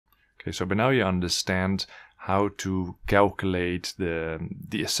Okay, so by now you understand how to calculate the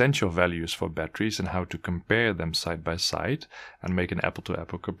essential values for batteries and how to compare them side by side and make an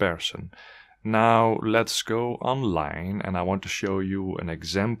apple-to-apple comparison. Now let's go online, and I want to show you an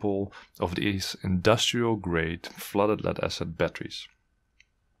example of these industrial grade flooded lead acid batteries.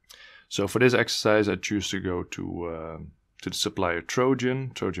 So for this exercise I choose to go to the supplier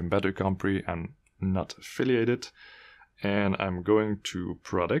Trojan Battery Company, and not affiliated. And I'm going to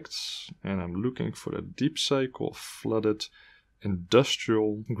products, and I'm looking for the deep cycle flooded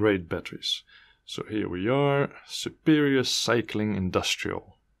industrial grade batteries. So here we are, superior cycling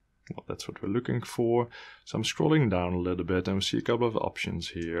industrial. Well, that's what we're looking for. So I'm scrolling down a little bit and we see a couple of options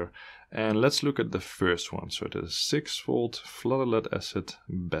here. And let's look at the first one. So it is a 6-volt flooded lead acid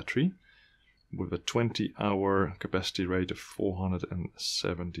battery with a 20-hour capacity rate of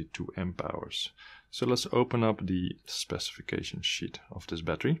 472 amp hours. So let's open up the specification sheet of this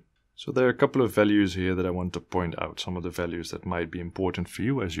battery. So there are a couple of values here that I want to point out, some of the values that might be important for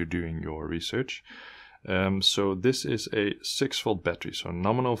you as you're doing your research. So this is a 6-volt battery, so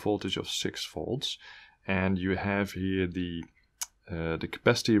nominal voltage of 6 volts, and you have here the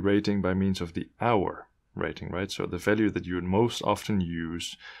capacity rating by means of the hour rating, right? So the value that you would most often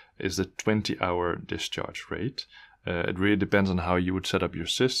use is the 20-hour discharge rate. It really depends on how you would set up your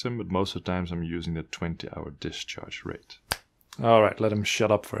system, but most of the times I'm using the 20-hour discharge rate. Alright, let him shut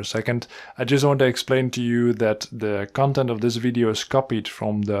up for a second. I just want to explain to you that the content of this video is copied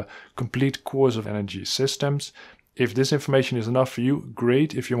from the complete course of energy systems. If this information is enough for you,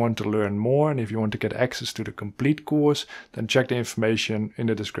 great. If you want to learn more and if you want to get access to the complete course, then check the information in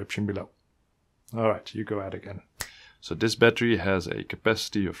the description below. Alright, you go ahead again. So this battery has a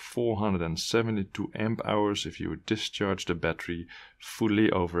capacity of 472 amp hours if you would discharge the battery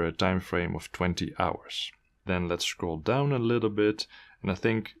fully over a time frame of 20 hours. Then let's scroll down a little bit, and I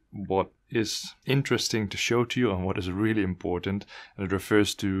think what is interesting to show to you and what is really important, and it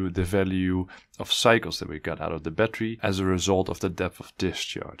refers to the value of cycles that we got out of the battery as a result of the depth of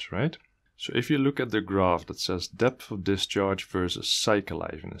discharge, right? So if you look at the graph that says depth of discharge versus cycle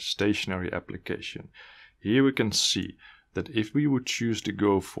life in a stationary application, here we can see that if we would choose to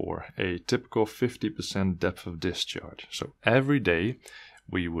go for a typical 50% depth of discharge, so every day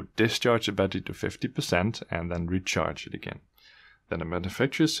we would discharge the battery to 50% and then recharge it again. Then the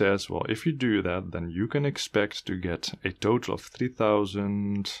manufacturer says, well, if you do that, then you can expect to get a total of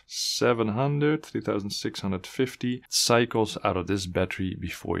 3,650 cycles out of this battery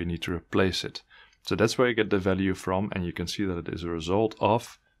before you need to replace it. So that's where you get the value from, and you can see that it is a result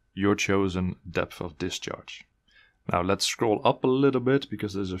of your chosen depth of discharge. Now let's scroll up a little bit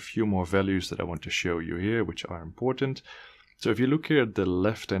because there's a few more values that I want to show you here which are important. So if you look here at the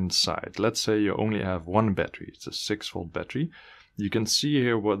left hand side, let's say you only have one battery, it's a 6-volt battery. You can see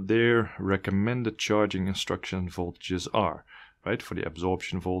here what their recommended charging instruction voltages are, right? For the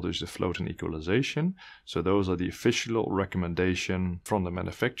absorption voltage, the float and equalization. So those are the official recommendation from the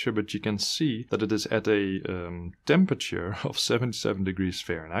manufacturer, but you can see that it is at a temperature of 77 degrees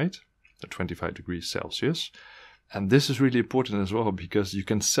Fahrenheit, 25 degrees Celsius. And this is really important as well because you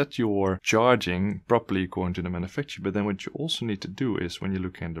can set your charging properly according to the manufacturer, but then what you also need to do is when you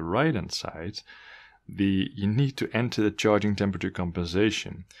look at the right hand side, you need to enter the charging temperature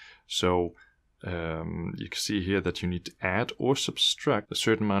compensation. So you can see here that you need to add or subtract a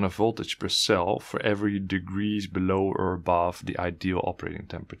certain amount of voltage per cell for every degrees below or above the ideal operating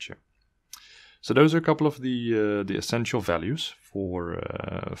temperature. So those are a couple of the essential values for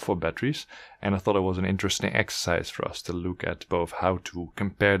batteries, and I thought it was an interesting exercise for us to look at both how to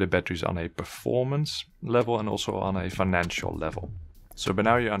compare the batteries on a performance level and also on a financial level. So by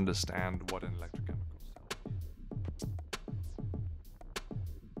now you understand what an electrochemical